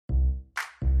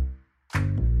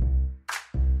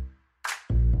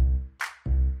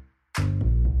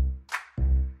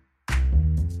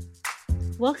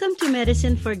Welcome to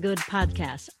Medicine for Good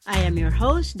podcast. I am your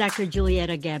host, Dr.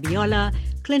 Julieta Gabiola,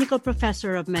 clinical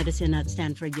professor of medicine at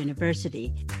Stanford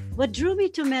University. What drew me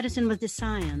to medicine was the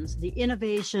science, the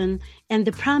innovation, and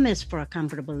the promise for a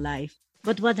comfortable life.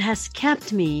 But what has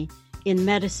kept me in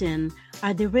medicine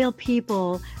are the real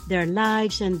people, their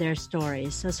lives and their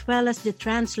stories, as well as the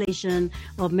translation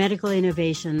of medical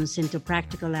innovations into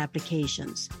practical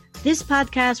applications. This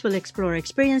podcast will explore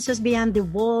experiences beyond the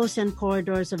walls and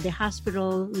corridors of the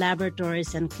hospital,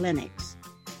 laboratories, and clinics.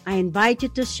 I invite you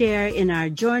to share in our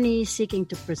journey seeking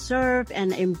to preserve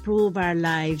and improve our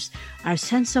lives, our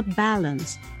sense of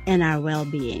balance, and our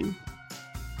well-being.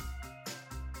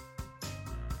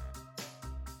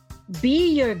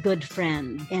 Be your good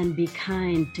friend and be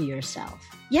kind to yourself.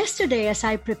 Yesterday, as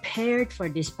I prepared for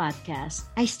this podcast,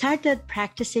 I started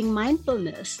practicing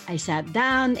mindfulness. I sat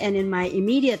down and in my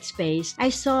immediate space, I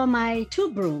saw my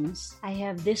two brooms. I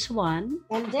have this one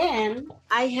and then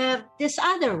I have this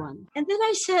other one. And then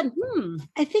I said,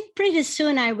 I think pretty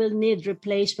soon I will need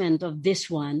replacement of this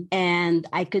one. And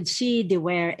I could see the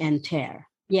wear and tear.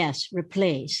 Yes,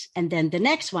 replace. And then the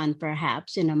next one,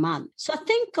 perhaps in a month. So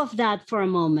think of that for a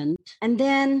moment. And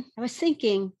then I was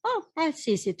thinking, that's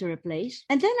easy to replace.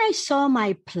 And then I saw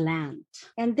my plant.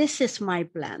 And this is my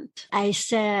plant. I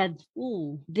said,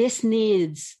 this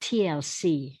needs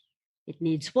TLC. It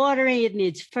needs watering. It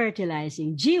needs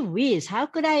fertilizing. Gee whiz, how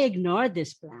could I ignore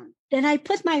this plant? Then I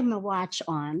put my watch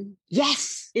on.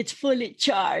 Yes, it's fully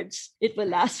charged. It will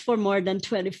last for more than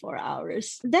 24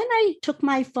 hours. Then I took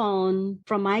my phone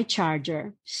from my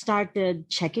charger, started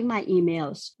checking my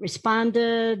emails,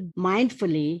 responded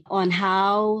mindfully on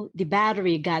how the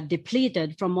battery got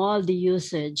depleted from all the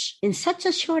usage in such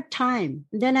a short time.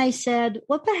 Then I said,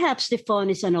 perhaps the phone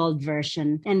is an old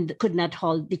version and could not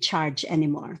hold the charge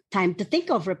anymore. Time to think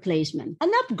of replacement,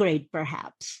 an upgrade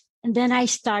perhaps. And then I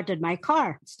started my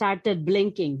car, started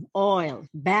blinking, oil,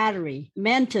 battery,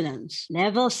 maintenance,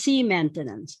 level C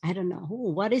maintenance. I don't know.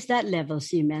 What is that level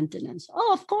C maintenance?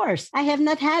 Of course, I have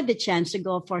not had the chance to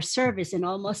go for service in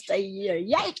almost a year.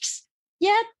 Yikes!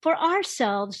 Yet for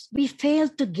ourselves, we fail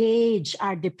to gauge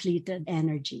our depleted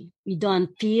energy. We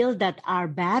don't feel that our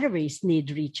batteries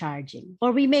need recharging,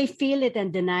 or we may feel it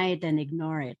and deny it and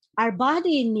ignore it. Our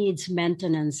body needs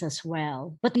maintenance as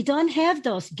well, but we don't have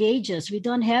those gauges. We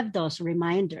don't have those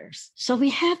reminders. So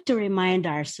we have to remind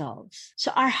ourselves.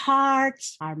 So our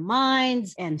hearts, our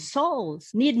minds, and souls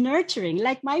need nurturing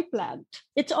like my plant.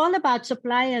 It's all about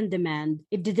supply and demand.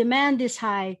 If the demand is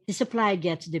high, the supply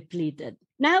gets depleted.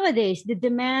 Nowadays, the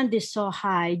demand is so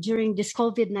high during this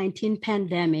COVID-19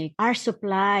 pandemic, our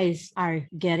supplies are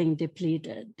getting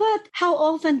depleted. But how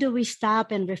often do we stop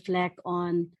and reflect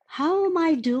on how am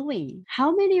I doing?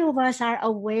 How many of us are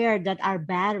aware that our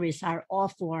batteries are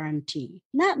off warranty?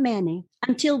 Not many.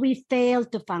 Until we fail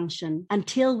to function,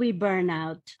 until we burn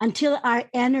out, until our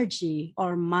energy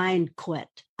or mind quit,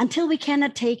 until we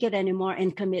cannot take it anymore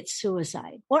and commit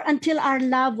suicide, or until our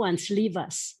loved ones leave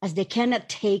us as they cannot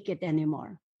take it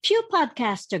anymore. Few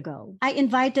podcasts ago, I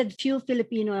invited few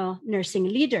Filipino nursing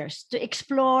leaders to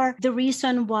explore the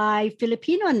reason why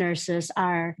Filipino nurses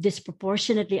are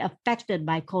disproportionately affected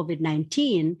by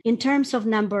COVID-19 in terms of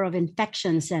number of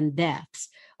infections and deaths.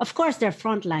 Of course, they're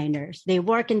frontliners. They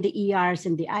work in the ERs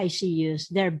and the ICUs.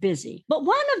 They're busy. But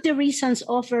one of the reasons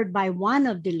offered by one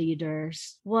of the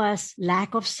leaders was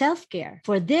lack of self-care.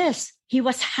 For this, he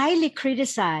was highly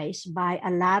criticized by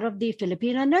a lot of the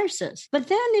Filipino nurses. But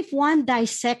then if one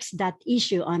dissects that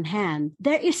issue on hand,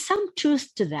 there is some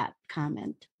truth to that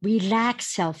comment. We lack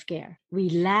self-care, we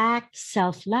lack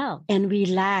self-love, and we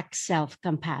lack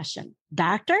self-compassion.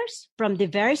 Doctors, from the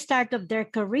very start of their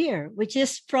career, which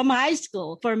is from high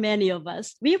school for many of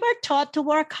us, we were taught to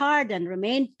work hard and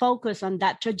remain focused on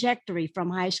that trajectory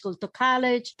from high school to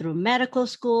college, through medical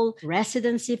school,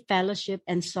 residency, fellowship,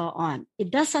 and so on.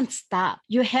 It doesn't stop.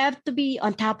 You have to be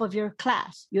on top of your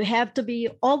class. You have to be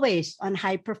always on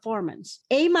high performance.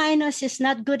 A- is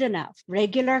not good enough.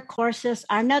 Regular courses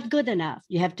are not good enough.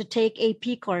 You have to take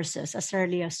AP courses as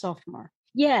early as sophomore.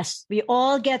 Yes, we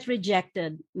all get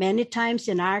rejected many times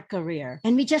in our career,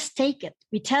 and we just take it.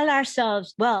 We tell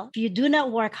ourselves, well, if you do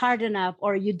not work hard enough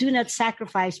or you do not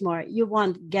sacrifice more, you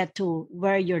won't get to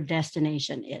where your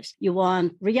destination is. You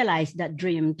won't realize that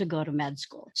dream to go to med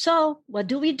school. So what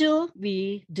do?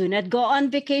 We do not go on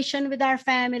vacation with our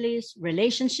families.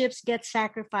 Relationships get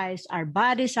sacrificed. Our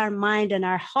bodies, our mind, and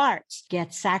our hearts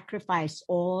get sacrificed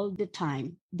all the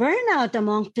time. Burnout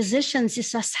among physicians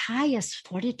is as high as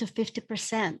 40 to 50%.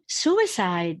 10%.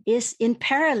 Suicide is in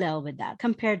parallel with that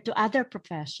compared to other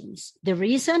professions. The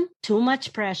reason? Too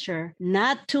much pressure,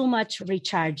 not too much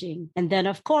recharging. And then,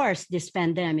 of course, this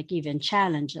pandemic even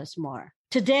challenges more.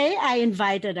 Today, I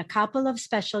invited a couple of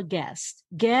special guests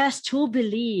who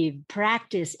believe,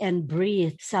 practice, and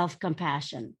breathe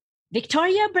self-compassion.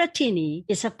 Victoria Brattini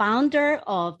is a founder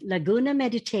of Laguna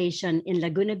Meditation in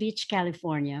Laguna Beach,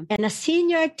 California, and a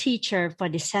senior teacher for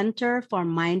the Center for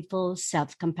Mindful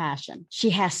Self-Compassion. She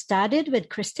has studied with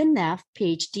Kristin Neff,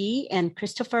 PhD, and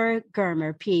Christopher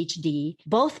Germer, PhD,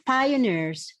 both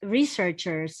pioneers,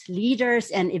 researchers,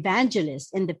 leaders, and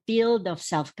evangelists in the field of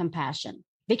self-compassion.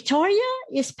 Victoria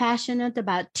is passionate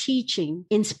about teaching,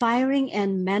 inspiring,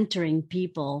 and mentoring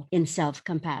people in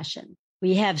self-compassion.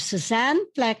 We have Suzanne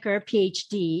Flecker,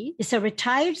 PhD, is a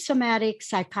retired somatic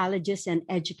psychologist and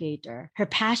educator. Her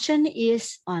passion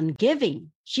is on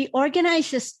giving. She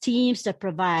organizes teams that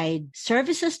provide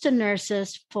services to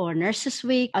nurses for Nurses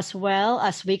Week, as well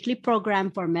as weekly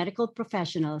program for medical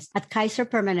professionals at Kaiser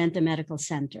Permanente Medical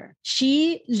Center.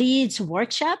 She leads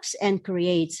workshops and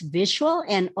creates visual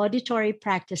and auditory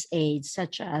practice aids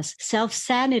such as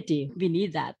self-sanity, we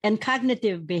need that, and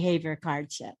cognitive behavior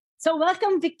card set. So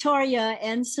welcome, Victoria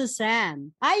and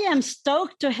Suzanne. I am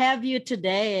stoked to have you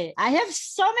today. I have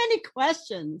so many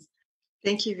questions.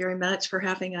 Thank you very much for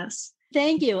having us.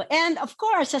 Thank you. And of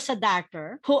course, as a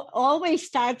doctor who always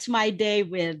starts my day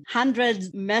with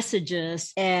hundreds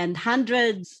messages and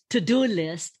hundreds to-do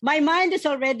lists, my mind is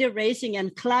already racing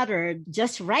and cluttered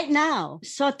just right now.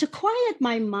 So to quiet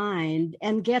my mind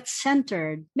and get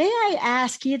centered, may I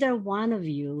ask either one of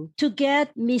you to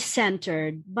get me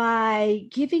centered by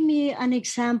giving me an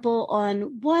example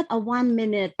on what a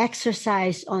 1-minute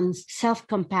exercise on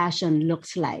self-compassion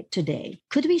looks like today?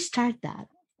 Could we start that?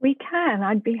 We can.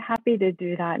 I'd be happy to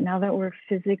do that now that we're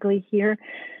physically here.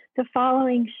 The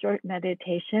following short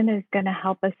meditation is going to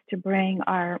help us to bring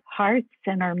our hearts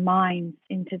and our minds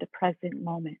into the present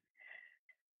moment.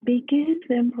 Begin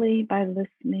simply by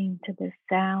listening to the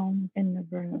sounds in the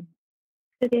room,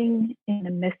 sitting in the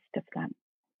midst of them,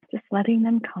 just letting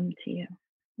them come to you,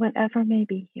 whatever may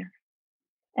be here.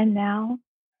 And now,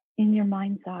 in your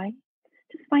mind's eye,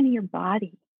 just finding your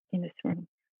body in this room.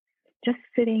 Just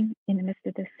sitting in the midst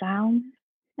of the sounds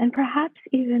and perhaps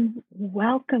even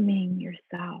welcoming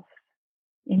yourself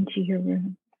into your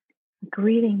room,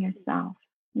 greeting yourself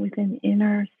with an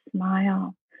inner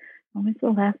smile. When was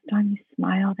the last time you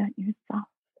smiled at yourself?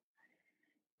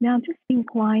 Now just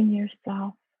incline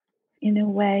yourself in a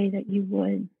way that you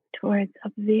would towards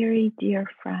a very dear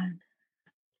friend.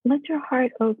 Let your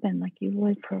heart open like you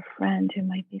would for a friend who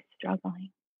might be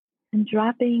struggling, and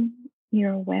dropping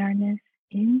your awareness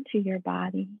into your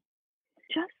body.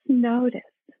 Just notice,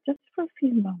 just for a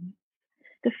few moments,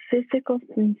 the physical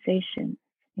sensations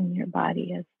in your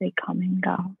body as they come and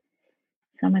go.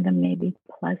 Some of them may be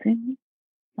pleasant,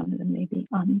 some of them may be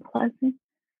unpleasant,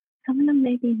 some of them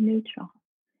may be neutral.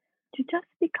 To just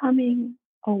becoming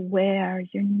aware,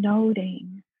 you're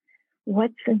noting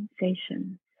what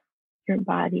sensations your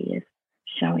body is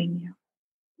showing you.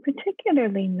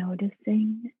 Particularly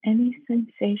noticing any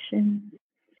sensations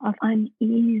of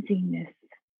uneasiness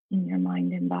in your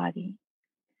mind and body.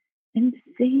 And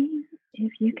see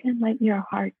if you can let your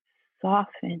heart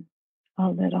soften a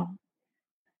little.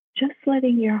 Just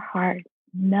letting your heart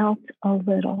melt a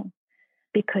little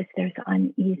because there's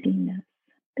uneasiness.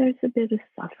 There's a bit of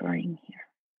suffering here.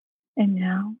 And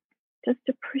now, just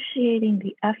appreciating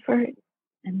the effort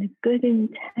and the good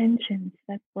intentions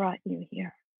that brought you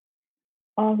here.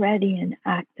 Already an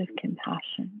act of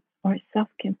compassion or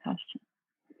self-compassion.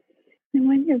 And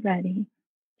when you're ready,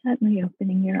 gently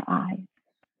opening your eyes,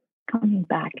 coming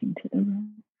back into the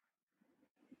room.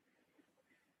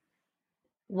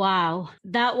 Wow,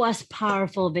 that was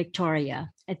powerful,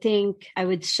 Victoria. I think I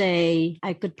would say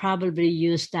I could probably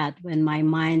use that when my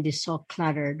mind is so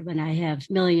cluttered, when I have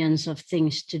millions of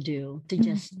things to do, to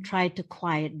just try to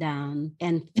quiet down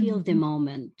and feel the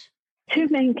moment. Two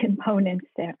main components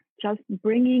there. Just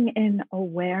bringing in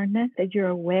awareness, that you're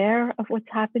aware of what's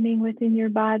happening within your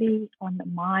body on the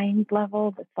mind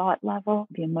level, the thought level,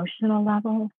 the emotional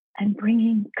level, and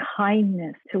bringing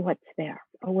kindness to what's there.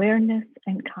 Awareness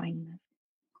and kindness.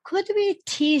 Could we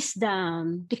tease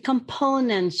down the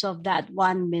components of that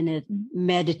 1-minute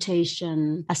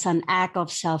meditation as an act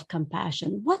of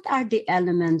self-compassion? What are the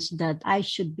elements that I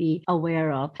should be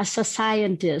aware of? As a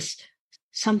scientist,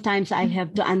 sometimes I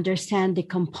have to understand the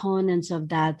components of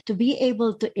that to be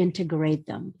able to integrate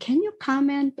them. Can you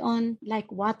comment on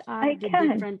what are the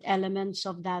different elements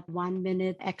of that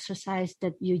 1-minute exercise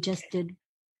that you just did?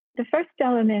 The first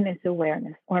element is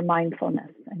awareness or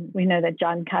mindfulness. And we know that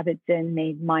Jon Kabat-Zinn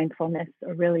made mindfulness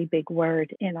a really big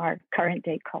word in our current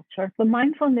day culture. But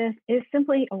mindfulness is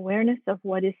simply awareness of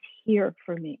what is here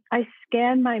for me. I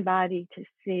scan my body to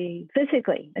see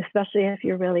physically, especially if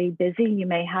you're really busy, you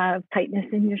may have tightness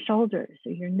in your shoulders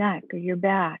or your neck or your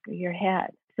back or your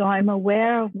head. So I'm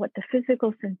aware of what the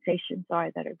physical sensations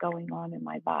are that are going on in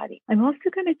my body. I'm also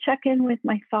going to check in with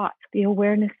my thoughts, the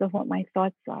awareness of what my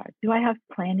thoughts are. Do I have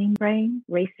planning brain,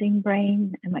 racing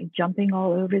brain? Am I jumping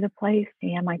all over the place?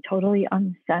 Am I totally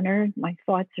uncentered? My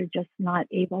thoughts are just not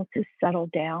able to settle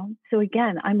down. So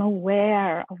again, I'm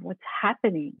aware of what's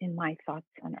happening in my thought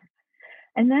center.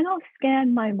 And then I'll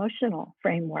scan my emotional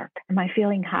framework. Am I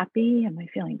feeling happy? Am I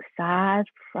feeling sad,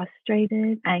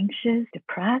 frustrated, anxious,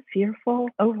 depressed, fearful,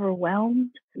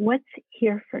 overwhelmed? What's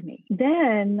here for me?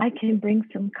 Then I can bring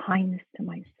some kindness to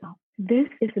myself. This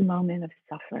is a moment of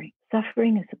suffering.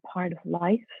 Suffering is a part of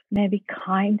life. May I be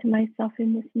kind to myself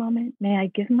in this moment? May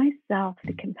I give myself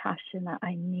the compassion that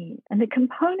I need? And the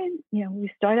components,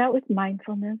 we start out with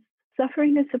mindfulness.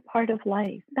 Suffering is a part of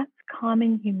life. That's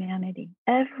common humanity.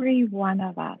 Every one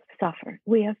of us suffers.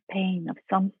 We have pain of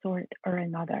some sort or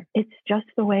another. It's just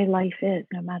the way life is.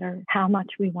 No matter how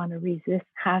much we want to resist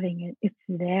having it, it's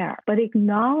there. But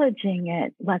acknowledging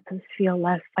it lets us feel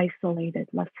less isolated,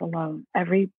 less alone.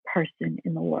 Every person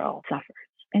in the world suffers.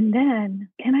 And then,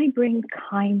 can I bring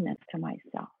kindness to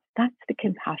myself? That's the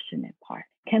compassionate part.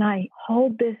 Can I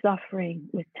hold this suffering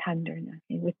with tenderness,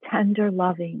 with tender,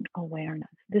 loving awareness?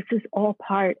 This is all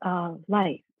part of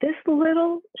life. This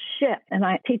little shift, and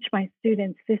I teach my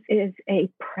students, this is a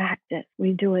practice.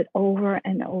 We do it over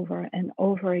and over and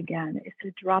over again. It's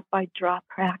a drop-by-drop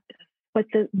practice. But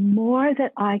the more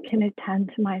that I can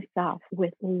attend to myself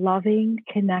with loving,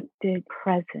 connected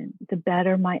presence, the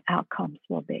better my outcomes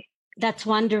will be. That's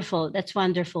wonderful. That's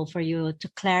wonderful for you to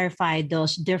clarify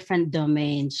those different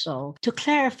domains. So to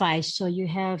clarify, so you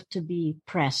have to be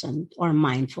present or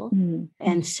mindful. Mm-hmm.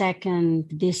 And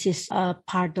second, this is a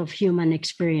part of human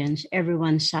experience.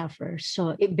 Everyone suffers.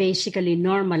 So it basically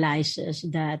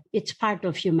normalizes that it's part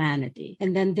of humanity.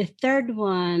 And then the third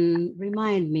one,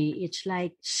 remind me, it's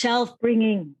like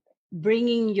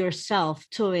bringing yourself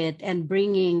to it and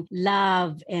bringing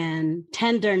love and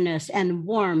tenderness and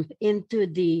warmth into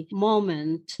the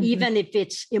moment, even if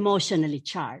it's emotionally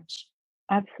charged.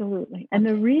 Absolutely. And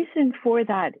the reason for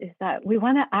that is that we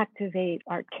want to activate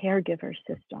our caregiver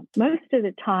system. Most of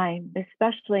the time,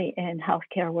 especially in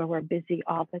healthcare where we're busy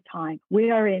all the time,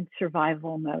 we are in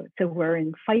survival mode. So we're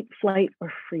in fight, flight,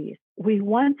 or freeze. We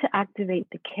want to activate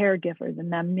the caregiver, the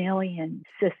mammalian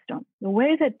system. The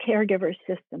way that caregiver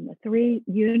system, the three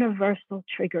universal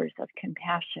triggers of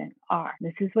compassion are,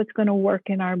 this is what's going to work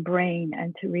in our brain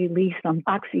and to release some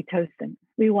oxytocin.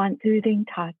 We want soothing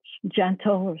touch,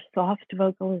 gentle or soft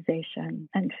vocalization,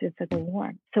 and physical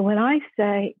warmth. So when I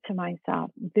say to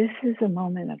myself, this is a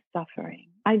moment of suffering,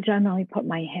 I generally put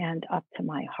my hand up to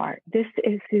my heart. This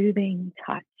is soothing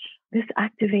touch. This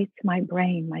activates my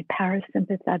brain, my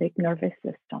parasympathetic nervous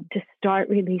system, to start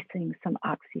releasing some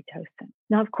oxytocin.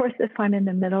 Now, of course, if I'm in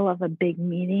the middle of a big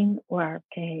meeting, or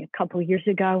a couple of years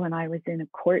ago when I was in a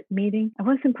court meeting, I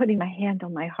wasn't putting my hand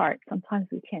on my heart. Sometimes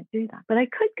we can't do that. But I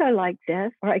could go like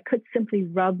this, or I could simply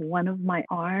rub one of my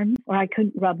arms, or I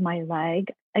could rub my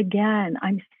leg. Again,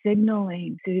 I'm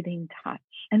signaling soothing touch.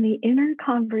 And the inner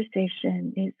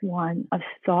conversation is one of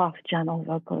soft, gentle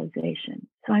vocalization.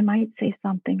 So I might say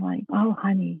something like, oh,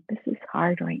 honey, this is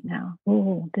hard right now.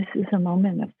 Oh, this is a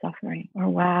moment of suffering. Or,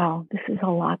 wow, this is a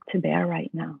lot to bear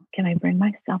right now. Can I bring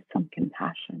myself some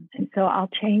compassion? And so I'll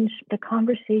change. The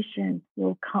conversation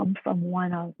will come from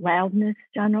one of loudness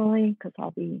generally, because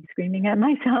I'll be screaming at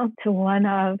myself, to one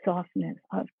of softness,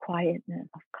 of quietness,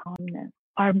 of calmness.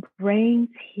 Our brains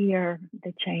hear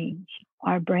the change.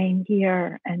 Our brain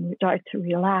hear and start to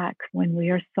relax when we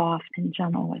are soft and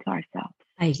gentle with ourselves.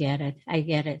 I get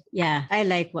it. Yeah, I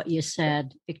like what you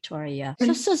said, Victoria.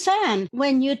 So, Suzanne,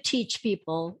 when you teach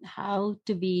people how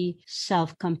to be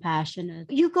self-compassionate,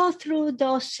 you go through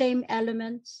those same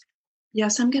elements?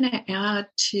 Yes, I'm going to add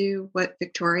to what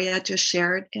Victoria just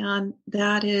shared. And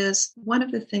that is one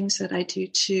of the things that I do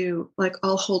too. Like,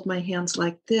 I'll hold my hands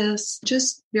like this,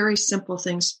 just very simple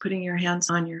things, putting your hands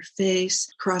on your face,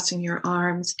 crossing your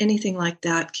arms, anything like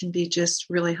that can be just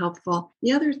really helpful.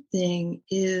 The other thing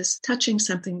is touching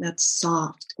something that's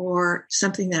soft or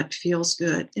something that feels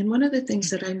good. And one of the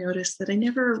things that I noticed that I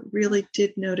never really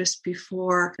did notice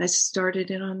before I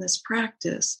started in on this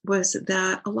practice was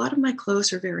that a lot of my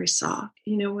clothes are very soft.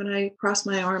 You know, when I cross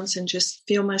my arms and just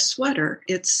feel my sweater,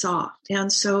 it's soft.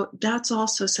 And so that's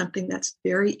also something that's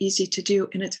very easy to do.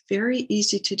 And it's very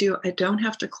easy to do. I don't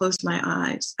have to close my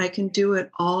eyes. I can do it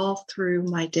all through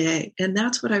my day. And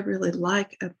that's what I really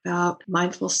like about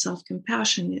mindful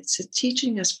self-compassion. It's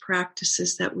teaching us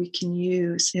practices that we can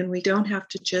use, and we don't have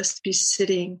to just be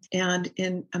sitting and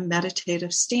in a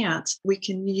meditative stance. We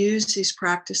can use these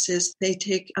practices. They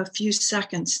take a few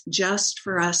seconds just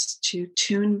for us to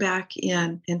tune back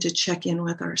in and to check in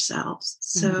with ourselves.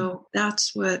 So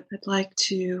that's what I'd like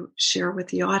to share with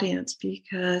the audience,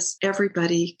 because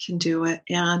everybody can do it,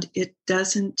 and it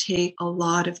doesn't take a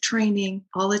lot of training.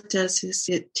 All it does is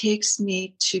it takes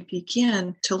me to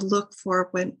begin to look for,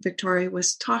 when Victoria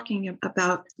was talking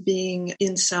about being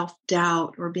in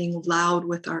self-doubt or being loud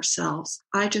with ourselves,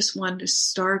 I just wanted to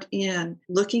start in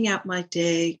looking at my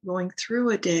day, going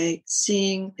through a day,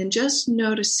 seeing and just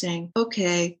noticing,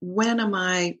 okay, when am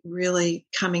I really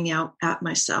coming out at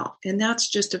myself? And that's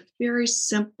just a very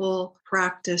simple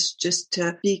practice, just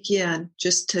to begin,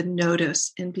 just to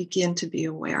notice and begin to be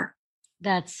aware.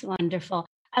 That's wonderful.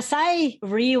 As I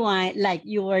rewind, like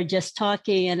you were just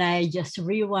talking, and I just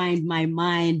rewind my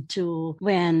mind to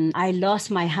when I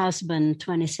lost my husband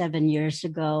 27 years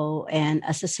ago. And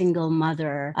as a single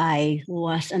mother, I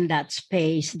was in that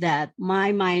space that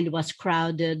my mind was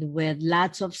crowded with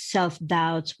lots of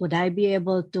self-doubts. Would I be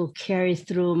able to carry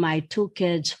through my two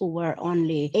kids who were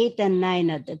only 8 and 9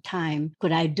 at the time?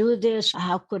 Could I do this?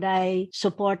 How could I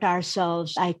support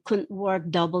ourselves? I couldn't work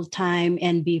double time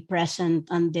and be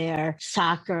present on their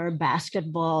soccer,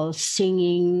 basketball,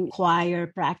 singing, choir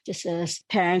practices,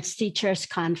 parents, teachers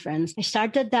conference. I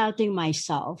started doubting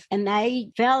myself, and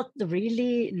I felt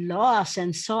really lost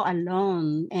and so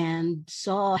alone and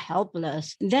so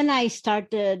helpless. And then I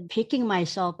started picking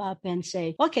myself up and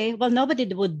say, okay, well,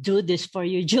 nobody would do this for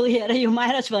you, Julieta. You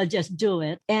might as well just do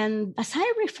it. And as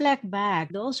I reflect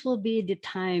back, those will be the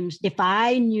times, if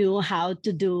I knew how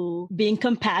to do being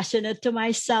compassionate to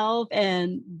myself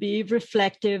and be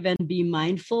reflective and be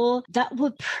mindful, that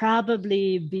would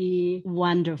probably be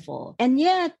wonderful. And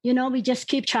yet, we just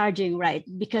keep charging, right?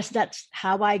 Because that's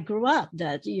how I grew up,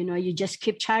 that, you just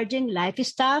keep charging. Life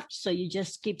is tough, so you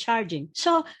just keep charging.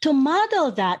 So to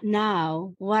model that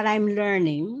now, what I'm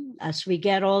learning, as we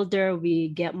get older, we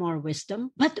get more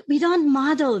wisdom, but we don't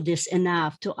model this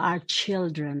enough to our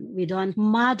children. We don't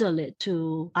model it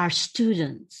to our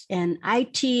students. And I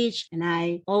teach, and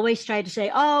I always try to say,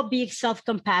 be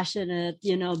self-compassionate,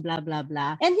 blah, blah, blah.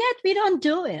 And yet we don't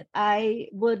do it. I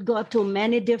would go to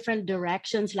many different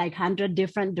directions, like 100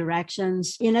 different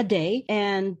directions in a day.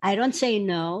 And I don't say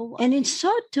no. And in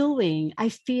so doing, I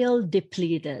feel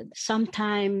depleted.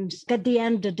 Sometimes at the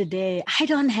end of the day, I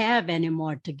don't have any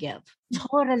more to give.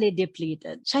 Totally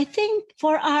depleted. So I think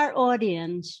for our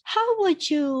audience, how would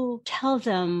you tell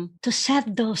them to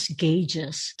set those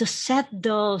gauges, to set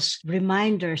those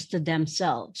reminders to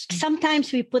themselves?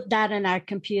 Sometimes we put that on our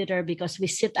computer because we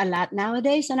sit a lot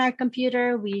nowadays on our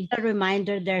computer. We have a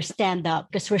reminder there, stand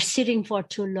up, because we're sitting for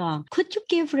too long. Could you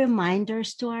give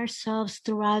reminders to ourselves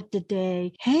throughout the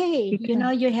day? Hey,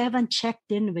 you haven't checked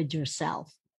in with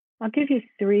yourself. I'll give you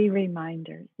 3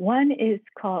 reminders. One is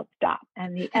called stop,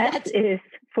 and the S is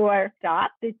for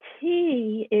stop. The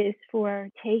T is for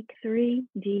take 3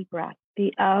 deep breaths.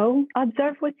 The O,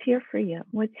 observe what's here for you,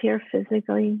 what's here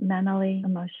physically, mentally,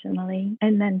 emotionally,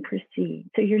 and then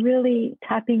proceed. So you're really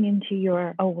tapping into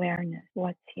your awareness,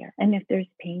 what's here. And if there's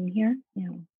pain here,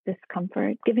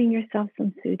 discomfort, giving yourself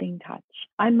some soothing touch.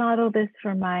 I model this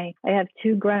for I have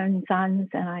 2 grown sons,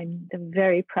 and I'm the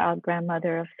very proud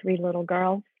grandmother of 3 little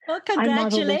girls. Well,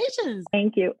 congratulations.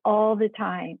 Thank you. All the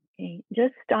time. Okay.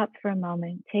 Just stop for a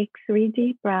moment. Take 3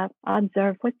 deep breaths.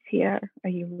 Observe what's here. Are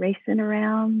you racing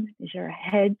around? Is your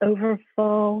head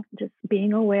overfull? Just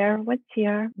being aware of what's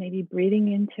here, maybe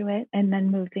breathing into it, and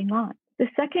then moving on. The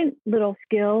second little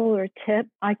skill or tip,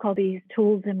 I call these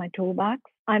tools in my toolbox.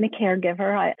 I'm a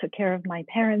caregiver. I took care of my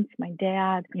parents, my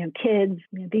dad, kids,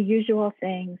 the usual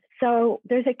things. So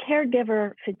there's a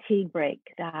caregiver fatigue break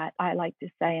that I like to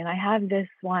say. And I have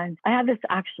this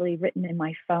actually written in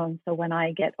my phone. So when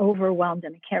I get overwhelmed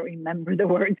and I can't remember the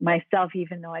words myself,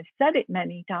 even though I've said it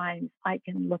many times, I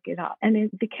can look it up.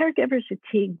 And the caregiver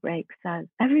fatigue break says,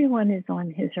 everyone is on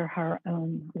his or her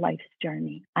own life's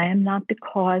journey. I am not the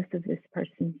cause of this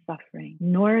person's suffering,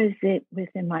 nor is it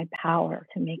within my power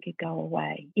to make it go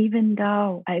away, even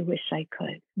though I wish I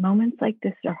could. Moments like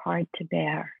this are hard to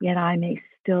bear, yet I may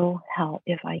still help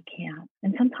if I can.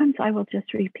 And sometimes I will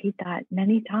just repeat that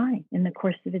many times in the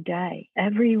course of a day.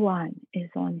 Everyone is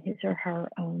on his or her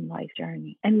own life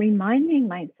journey. And reminding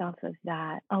myself of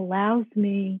that allows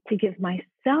me to give myself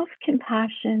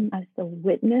self-compassion as the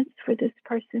witness for this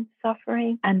person's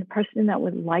suffering and the person that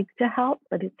would like to help,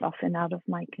 but it's often out of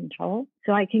my control.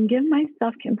 So I can give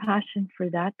myself compassion for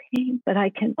that pain, but I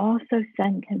can also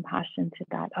send compassion to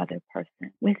that other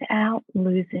person without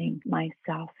losing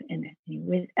myself in it,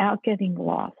 without getting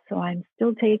lost. So I'm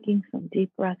still taking some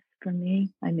deep breaths for me.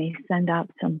 I may send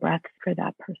out some breaths for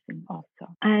that person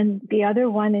also. And the other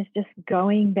one is just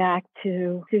going back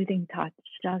to soothing touch,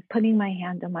 just putting my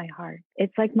hand on my heart.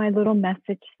 It's like my little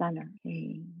message center.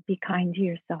 Hey, be kind to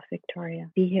yourself,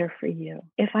 Victoria. Be here for you.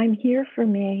 If I'm here for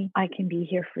me, I can be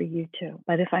here for you too.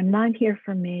 But if I'm not here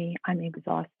for me, I'm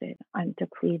exhausted. I'm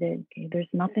depleted. Okay, there's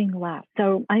nothing left.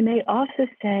 So I may also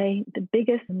say the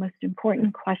biggest and most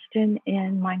important question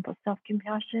in mindful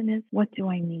self-compassion is, what do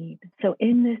I need? So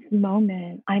in this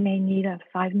moment, I may need a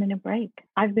 5-minute break.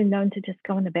 I've been known to just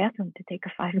go in the bathroom to take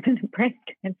a 5-minute break.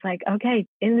 It's like, okay,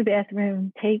 in the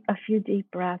bathroom, take a few deep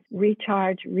breaths,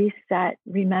 recharge, reset,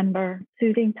 remember,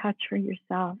 soothing touch for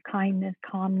yourself, kindness,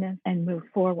 calmness, and move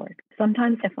forward.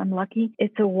 Sometimes, if I'm lucky,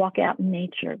 it's a walk out in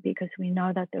nature, because we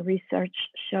know that the research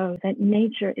shows that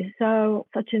nature is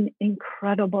such an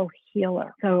incredible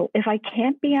healer. So if I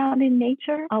can't be out in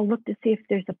nature, I'll look to see if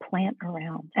there's a plant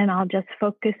around, and I'll just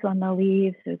focus on the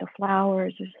leaves or the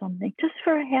flowers or something, just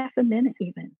for a half a minute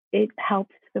even. It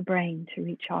helps the brain to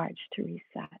recharge, to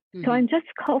reset. Mm-hmm. So I'm just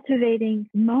cultivating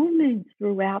moments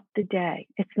throughout the day.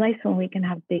 It's nice when we can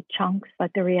have big chunks,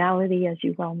 but the reality, as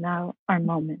you well know, are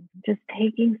moments. Just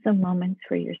taking some moments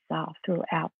for yourself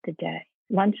throughout the day.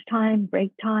 Lunchtime,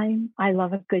 break time, I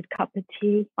love a good cup of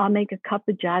tea. I'll make a cup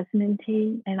of jasmine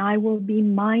tea, and I will be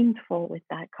mindful with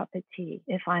that cup of tea.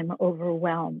 If I'm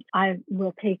overwhelmed, I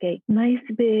will take a nice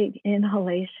big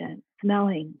inhalation,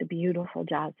 smelling the beautiful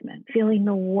jasmine, feeling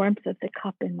the warmth of the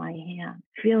cup in my hand,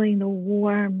 feeling the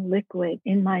warm liquid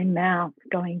in my mouth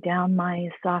going down my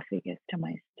esophagus to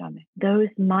my stomach. Those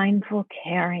mindful,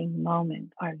 caring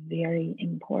moments are very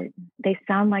important. They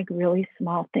sound like really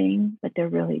small things, but they're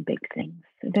really big things.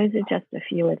 So those are just a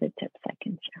few of the tips I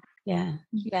can share.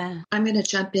 Yeah. I'm going to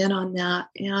jump in on that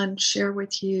and share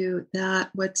with you that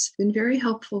what's been very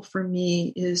helpful for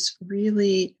me is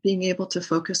really being able to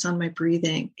focus on my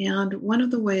breathing. And one of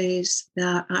the ways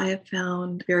that I have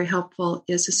found very helpful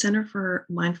is the Center for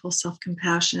Mindful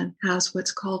Self-Compassion has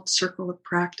what's called Circle of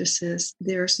Practices.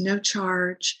 There's no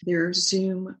charge. There's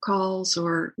Zoom calls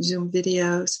or Zoom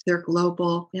videos. They're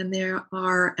global, and they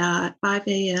are at 5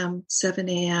 a.m., 7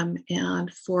 a.m.,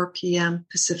 and 4 p.m.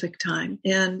 Pacific time.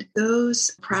 And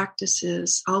those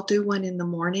practices, I'll do one in the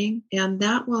morning, and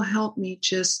that will help me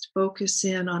just focus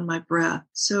in on my breath.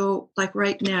 So like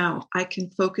right now, I can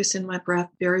focus in my breath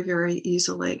very, very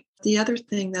easily. The other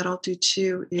thing that I'll do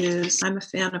too is I'm a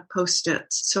fan of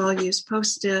Post-its. So I'll use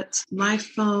Post-its. My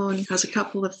phone has a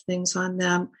couple of things on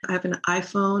them. I have an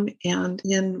iPhone, and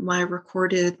in my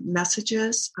recorded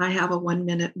messages, I have a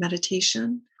 1-minute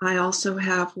meditation. I also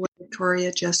have what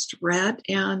Victoria just read,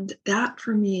 and that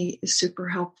for me is super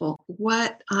helpful.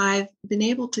 What I've been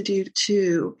able to do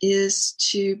too is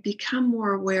to become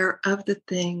more aware of the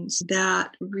things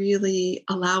that really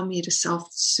allow me to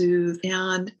self-soothe.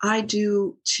 And I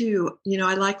do too.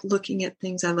 I like looking at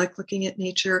things. I like looking at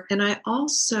nature. And I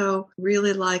also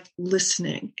really like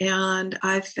listening. And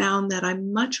I've found that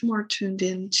I'm much more tuned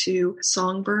into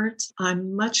songbirds.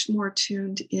 I'm much more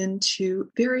tuned into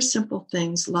very simple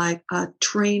things like a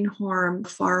train horn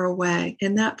far away.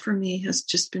 And that for me has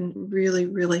just been really,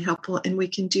 really helpful. And we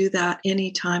can do that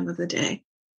any time of the day.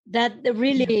 That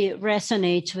really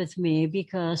resonates with me,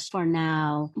 because for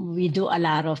now, we do a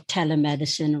lot of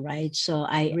telemedicine, right? So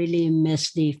I really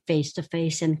miss the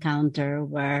face-to-face encounter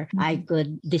where I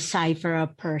could decipher a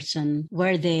person,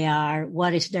 where they are,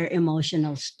 what is their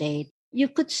emotional state. You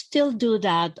could still do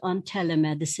that on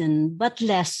telemedicine, but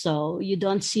less so. You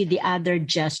don't see the other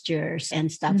gestures and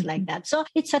stuff like that. So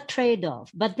it's a trade-off.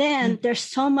 But then there's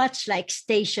so much like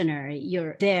stationary.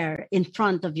 You're there in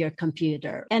front of your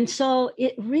computer. And so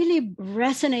it really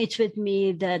resonates with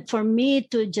me that for me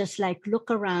to just like look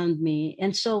around me.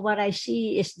 And so what I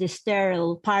see is the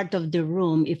sterile part of the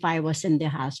room if I was in the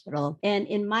hospital. And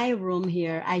in my room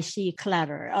here, I see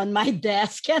clutter on my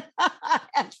desk and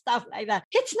stuff like that.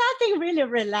 It's nothing really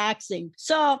relaxing.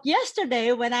 So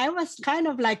yesterday, when I was kind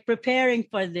of like preparing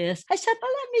for this, I said,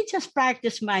 well, let me just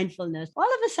practice mindfulness. All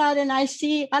of a sudden, I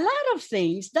see a lot of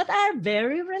things that are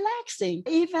very relaxing.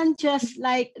 Even just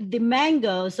like the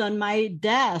mangoes on my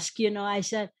desk, I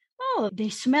said, oh, they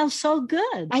smell so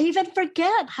good. I even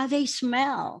forget how they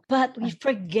smell. But we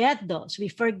forget those. We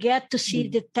forget to see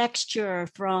the texture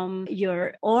from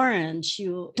your orange.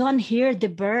 You don't hear the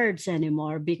birds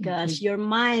anymore because your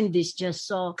mind is just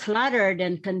so cluttered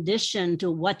and conditioned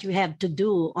to what you have to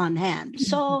do on hand.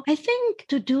 So I think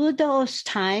to do those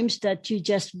times that you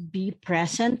just be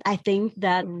present, I think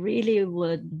that really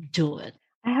would do it.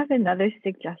 I have another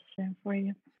suggestion for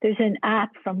you. There's an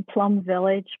app from Plum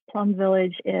Village. Plum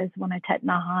Village is one of Thich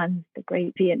Nhat Hanh's, the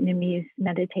great Vietnamese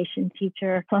meditation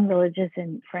teacher. Plum Village is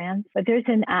in France. But there's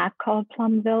an app called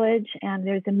Plum Village, and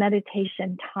there's a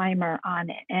meditation timer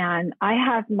on it. And I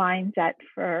have mine set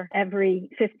for every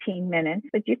 15 minutes,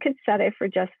 but you could set it for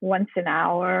just once an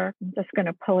hour. I'm just going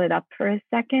to pull it up for a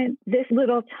second. This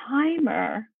little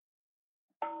timer,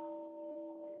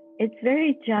 it's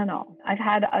very gentle. I've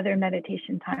had other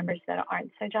meditation timers that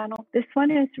aren't so gentle. This one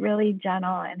is really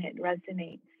gentle and it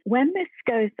resonates. When this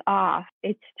goes off,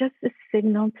 it's just a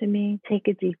signal to me, take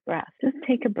a deep breath. Just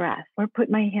take a breath or put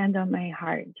my hand on my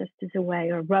heart just as a way,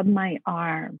 or rub my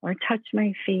arm or touch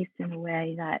my face in a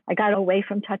way that I got away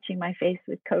from touching my face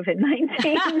with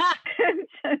COVID-19.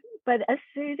 But a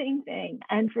soothing thing.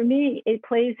 And for me, it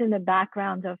plays in the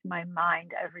background of my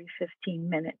mind every 15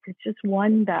 minutes. It's just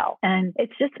one bell. And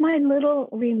it's just my little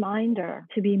reminder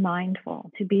to be mindful,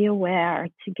 to be aware,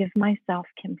 to give myself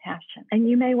compassion. And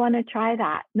you may want to try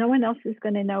that. No one else is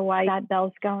going to know why that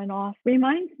bell's going off.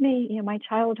 Reminds me, my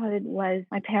childhood was,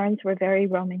 my parents were very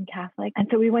Roman Catholic. And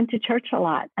so we went to church a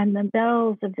lot. And the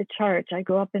bells of the church, I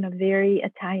grew up in a very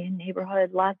Italian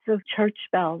neighborhood, lots of church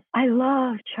bells. I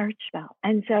love church bells.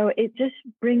 And so it just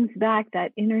brings back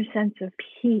that inner sense of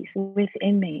peace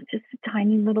within me. Just a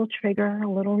tiny little trigger,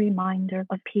 a little reminder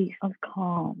of peace, of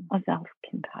calm, of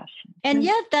self-compassion. And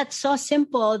yet that's so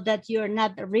simple that you're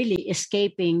not really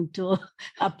escaping to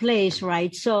a place,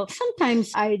 right? So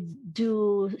sometimes I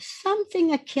do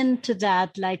something akin to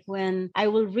that, like when I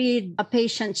will read a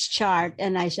patient's chart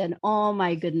and I said, oh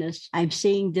my goodness, I'm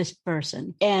seeing this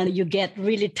person. And you get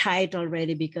really tight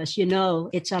already because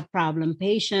it's a problem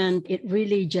patient. It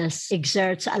really just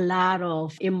exerts a lot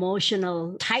of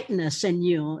emotional tightness in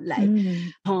you, like,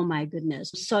 oh my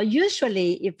goodness. So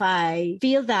usually if I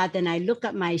feel that and I look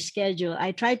at my schedule,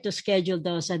 I try to schedule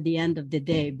those at the end of the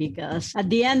day, because at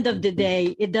the end of the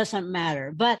day, it doesn't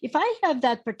matter. But if I have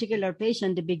that particular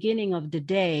patient the beginning of the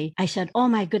day, I said, oh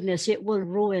my goodness, it will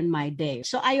ruin my day.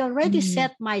 So I already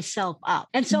set myself up.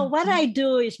 And so what I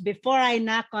do is before I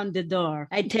knock on the door,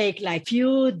 I take like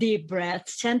few deep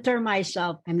breaths, center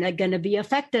myself. I'm not going to be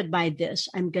affected by this.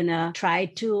 I'm going to try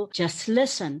to just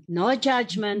listen, no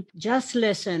judgment, just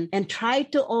listen, and try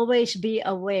to always be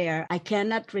aware. I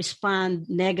cannot respond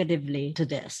negatively to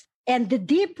this. And the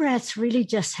deep breaths really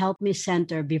just help me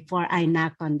center before I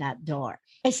knock on that door.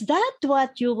 Is that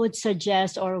what you would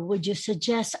suggest, or would you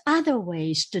suggest other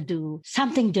ways to do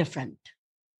something different?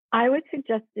 I would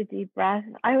suggest a deep breath.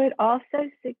 I would also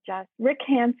suggest Rick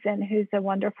Hanson, who's a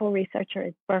wonderful researcher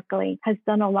at Berkeley, has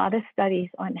done a lot of studies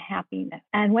on happiness.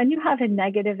 And when you have a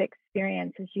negative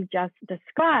experience, as you just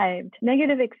described,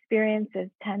 negative experiences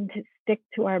tend to stick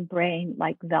to our brain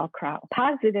like Velcro.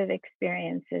 Positive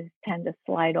experiences tend to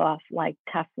slide off like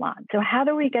Teflon. So how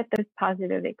do we get those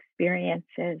positive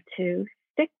experiences to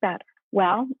stick better?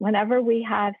 Well, whenever we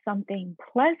have something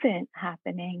pleasant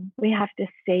happening, we have to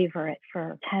savor it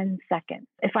for 10 seconds.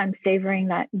 If I'm savoring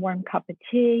that warm cup of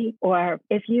tea, or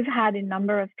if you've had a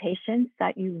number of patients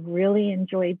that you really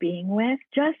enjoy being with,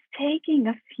 just taking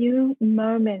a few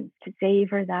moments to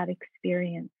savor that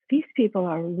experience. These people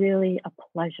are really a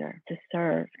pleasure to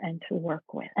serve and to work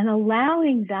with, and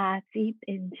allowing that seep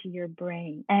into your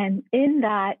brain. And in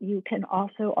that, you can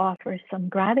also offer some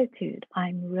gratitude.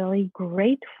 I'm really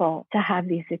grateful to have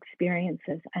these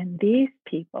experiences and these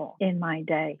people in my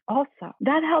day. Also,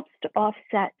 that helps to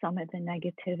offset some of the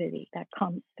negativity that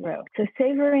comes through. So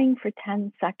savoring for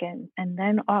 10 seconds and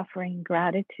then offering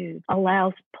gratitude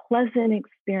allows pleasant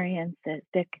experiences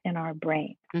stick in our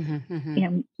brain.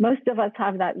 And most of us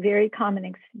have that very common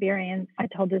experience. I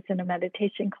told this in a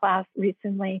meditation class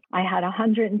recently. I had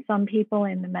 100 and some people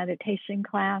in the meditation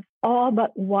class. All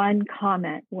but one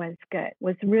comment was good,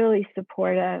 was really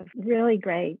supportive, really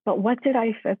great. But what did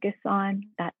I focus on?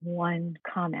 That one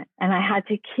comment. And I had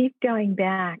to keep going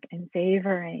back and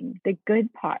savoring the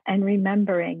good part and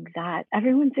remembering that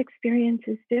everyone's experience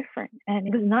is different. And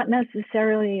it was not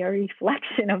necessarily a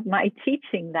reflection of my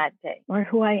teaching that day or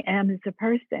who I am as a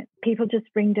person. People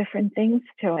just bring different things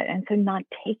to it. And so not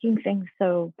taking things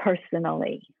so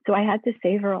personally. So I had to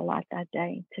savor a lot that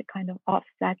day to kind of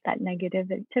offset that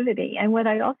negativity negativity. And what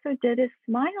I also did is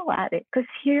smile at it, because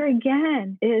here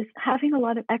again is having a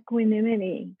lot of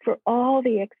equanimity for all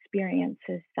the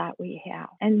experiences that we have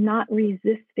and not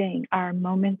resisting our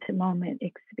moment to moment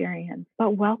experience,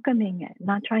 but welcoming it,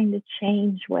 not trying to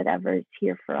change whatever is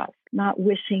here for us, not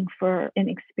wishing for an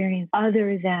experience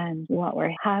other than what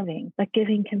we're having, but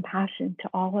giving compassion to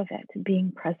all of it,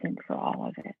 being present for all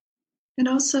of it. And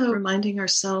also reminding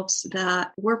ourselves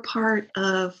that we're part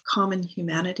of common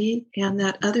humanity and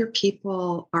that other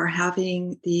people are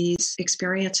having these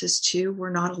experiences too.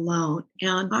 We're not alone.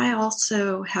 And I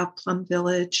also have Plum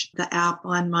Village, the app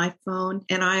on my phone.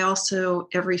 And I also,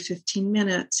 every 15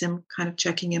 minutes, am kind of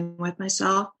checking in with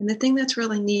myself. And the thing that's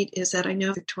really neat is that I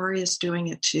know Victoria's doing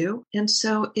it too. And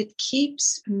so it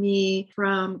keeps me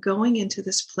from going into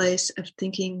this place of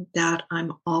thinking that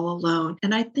I'm all alone.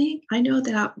 And I know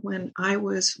that when I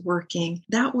was working,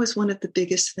 that was one of the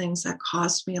biggest things that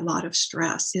caused me a lot of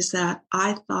stress, is that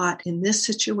I thought in this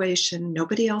situation,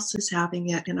 nobody else is having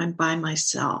it and I'm by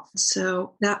myself.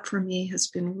 So that for me has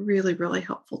been really, really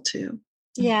helpful too.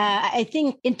 Yeah, I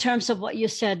think in terms of what you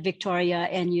said, Victoria,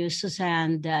 and you,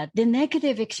 Suzanne, that the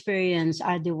negative experience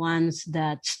are the ones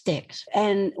that sticks.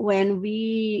 And when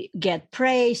we get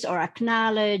praised or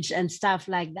acknowledged and stuff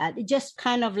like that, it just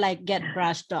kind of like get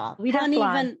brushed off. We don't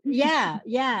even, yeah.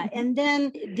 And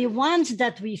then the ones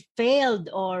that we failed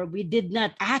or we did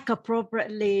not act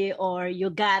appropriately or you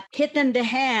got hit in the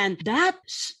hand, that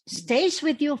stays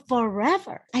with you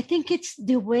forever. I think it's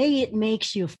the way it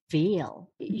makes you feel.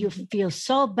 You feel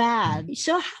so bad.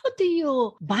 So how do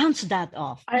you bounce that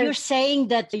off? You're saying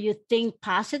that you think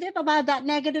positive about that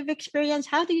negative experience.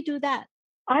 How do you do that?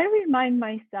 I remind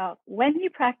myself, when you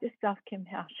practice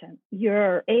self-compassion,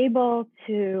 you're able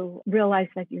to realize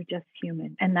that you're just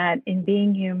human and that in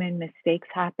being human, mistakes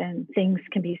happen, things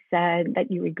can be said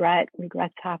that you regret,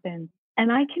 regrets happen.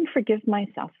 And I can forgive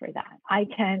myself for that. I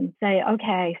can say,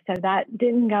 okay, so that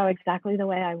didn't go exactly the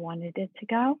way I wanted it to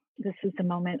go. This is a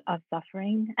moment of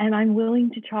suffering, and I'm willing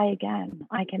to try again.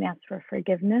 I can ask for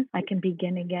forgiveness. I can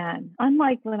begin again.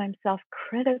 Unlike when I'm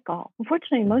self-critical.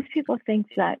 Unfortunately, most people think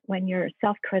that when you're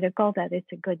self-critical, that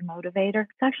it's a good motivator.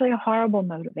 It's actually a horrible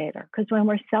motivator, because when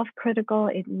we're self-critical,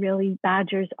 it really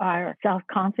badgers our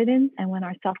self-confidence. And when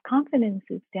our self-confidence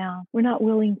is down, we're not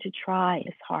willing to try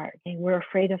as hard, and we're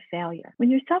afraid of failure.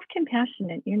 When you're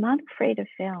self-compassionate, you're not afraid of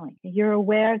failing. You're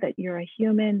aware that you're a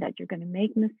human, that you're going to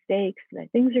make mistakes,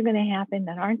 that things are going to happen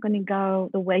that aren't going to go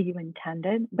the way you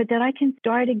intended, but that I can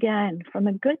start again from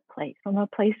a good place, from a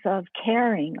place of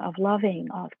caring, of loving,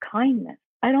 of kindness.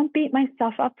 I don't beat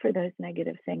myself up for those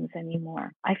negative things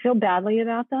anymore. I feel badly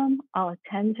about them. I'll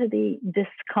attend to the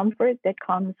discomfort that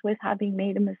comes with having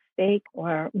made a mistake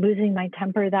or losing my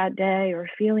temper that day or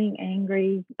feeling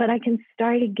angry, but I can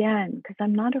start again because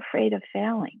I'm not afraid of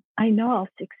failing. I know I'll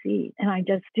succeed. And I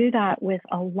just do that with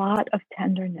a lot of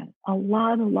tenderness, a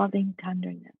lot of loving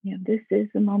tenderness. This is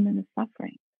a moment of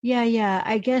suffering. Yeah.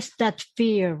 I guess that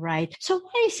fear, right? So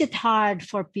why is it hard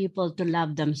for people to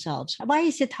love themselves? Why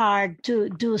is it hard to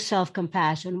do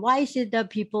self-compassion? Why is it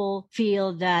that people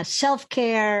feel that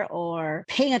self-care or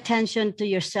paying attention to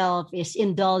yourself is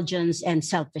indulgence and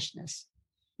selfishness?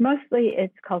 Mostly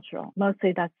it's cultural.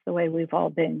 Mostly that's the way we've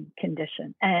all been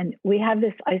conditioned. And we have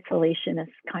this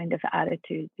isolationist kind of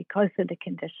attitude because of the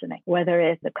conditioning, whether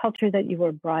it's the culture that you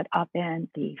were brought up in,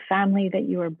 the family that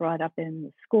you were brought up in,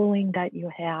 the schooling that you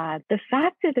had. The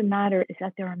fact of the matter is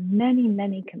that there are many,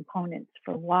 many components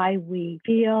for why we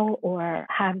feel or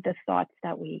have the thoughts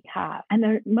that we have.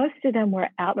 And most of them were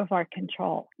out of our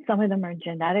control. Some of them are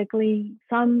genetically.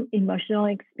 Some emotional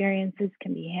experiences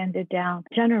can be handed down.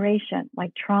 Generation,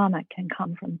 like trauma, can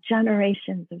come from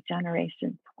generations of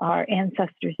generations, our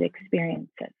ancestors'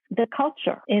 experiences. The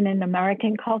culture, in an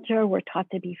American culture, we're taught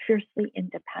to be fiercely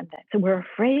independent. So we're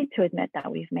afraid to admit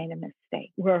that we've made a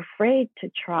mistake. We're afraid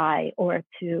to try or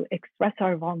to express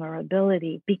our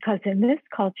vulnerability because in this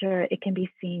culture, it can be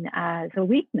seen as a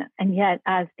weakness. And yet,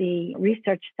 as the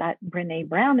research that Brené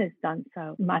Brown has done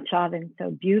so much of and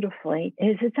so beautifully,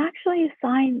 is it's actually a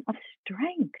sign of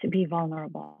strength to be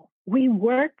vulnerable. We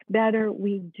work better,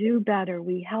 we do better,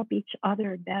 we help each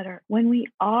other better when we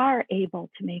are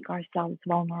able to make ourselves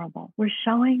vulnerable. We're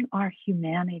showing our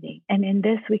humanity. And in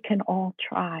this, we can all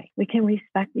try. We can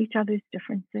respect each other's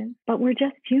differences, but we're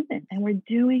just human and we're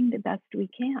doing the best we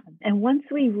can. And once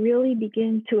we really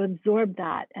begin to absorb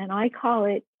that, and I call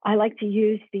it I like to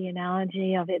use the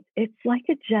analogy of it. It's like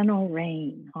a gentle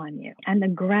rain on you, and the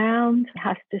ground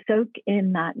has to soak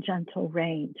in that gentle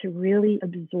rain to really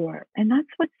absorb. And that's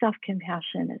what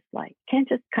self-compassion is like. You can't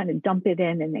just kind of dump it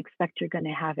in and expect you're going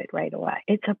to have it right away.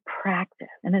 It's a practice.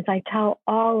 And as I tell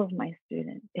all of my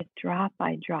students, it's drop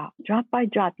by drop. Drop by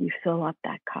drop, you fill up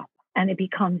that cup. And it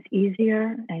becomes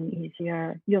easier and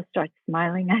easier. You'll start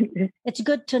smiling at it. It's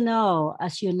good to know.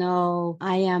 As you know,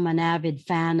 I am an avid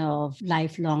fan of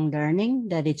lifelong learning,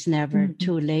 that it's never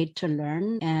too late to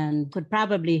learn, and could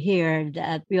probably hear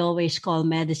that we always call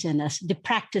medicine as the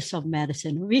practice of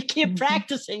medicine. We keep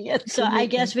practicing it. So I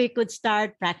guess we could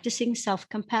start practicing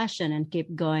self-compassion and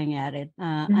keep going at it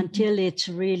until it's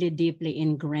really deeply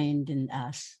ingrained in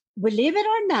us. Believe it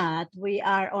or not, we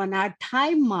are on our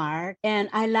time mark, and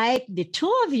I like the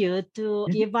two of you to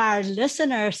give our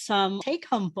listeners some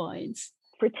take-home points.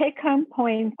 For take-home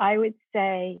points, I would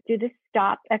say do the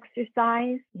stop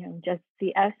exercise, just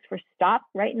the S for stop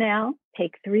right now.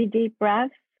 Take 3 deep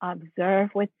breaths.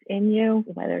 Observe what's in you,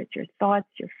 whether it's your thoughts,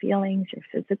 your feelings, your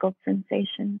physical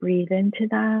sensations. Breathe into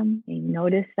them. And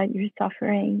notice that you're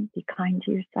suffering. Be kind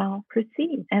to yourself.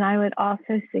 Proceed. And I would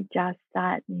also suggest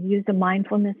that you use a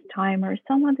mindfulness timer or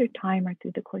some other timer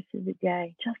through the course of the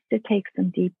day just to take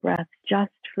some deep breaths just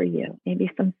for you.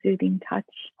 Maybe some soothing touch,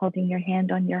 holding your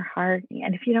hand on your heart.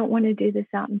 And if you don't want to do this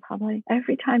out in public,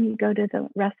 every time you go to the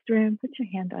restroom, put your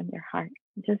hand on your heart.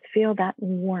 Just feel that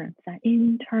warmth, that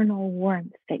internal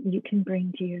warmth that you can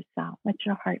bring to yourself. Let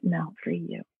your heart melt for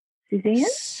you.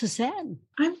 Suzanne.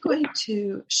 I'm going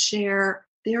to share.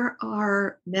 There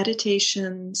are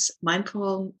meditations,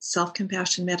 mindful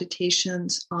self-compassion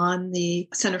meditations on the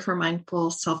Center for Mindful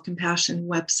Self-Compassion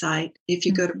website. If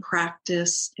you go to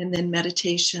practice and then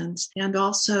meditations, and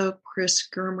also Chris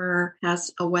Germer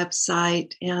has a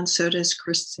website, and so does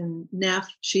Kristen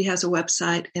Neff. She has a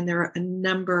website, and there are a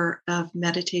number of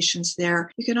meditations there.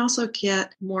 You can also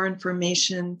get more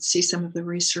information, see some of the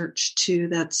research too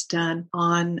that's done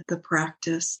on the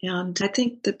practice. And I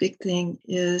think the big thing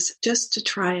is just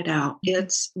to try it out.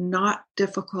 It's not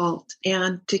difficult,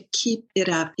 and to keep it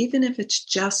up, even if it's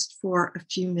just for a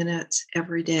few minutes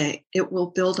every day, it will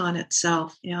build on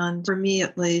itself. And for me,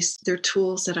 at least, they're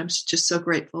tools that I'm just so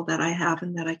grateful that I have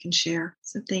and that I can share.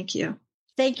 So thank you.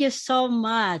 Thank you so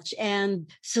much. And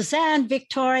Suzanne,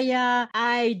 Victoria,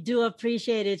 I do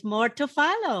appreciate it. More to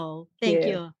follow. Thank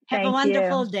you. Have a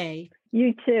wonderful day.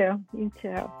 You too. You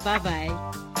too.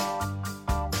 Bye-bye.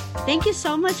 Thank you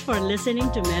so much for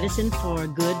listening to Medicine for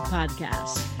Good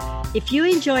podcast. If you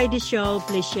enjoyed the show,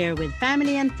 please share with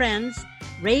family and friends.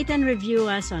 Rate and review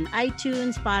us on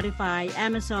iTunes, Spotify,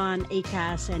 Amazon,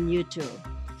 Acast, and YouTube.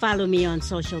 Follow me on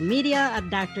social media at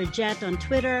Dr. Jet on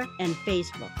Twitter and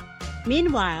Facebook.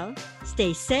 Meanwhile,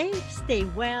 stay safe, stay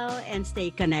well, and stay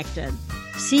connected.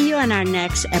 See you on our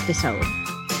next episode.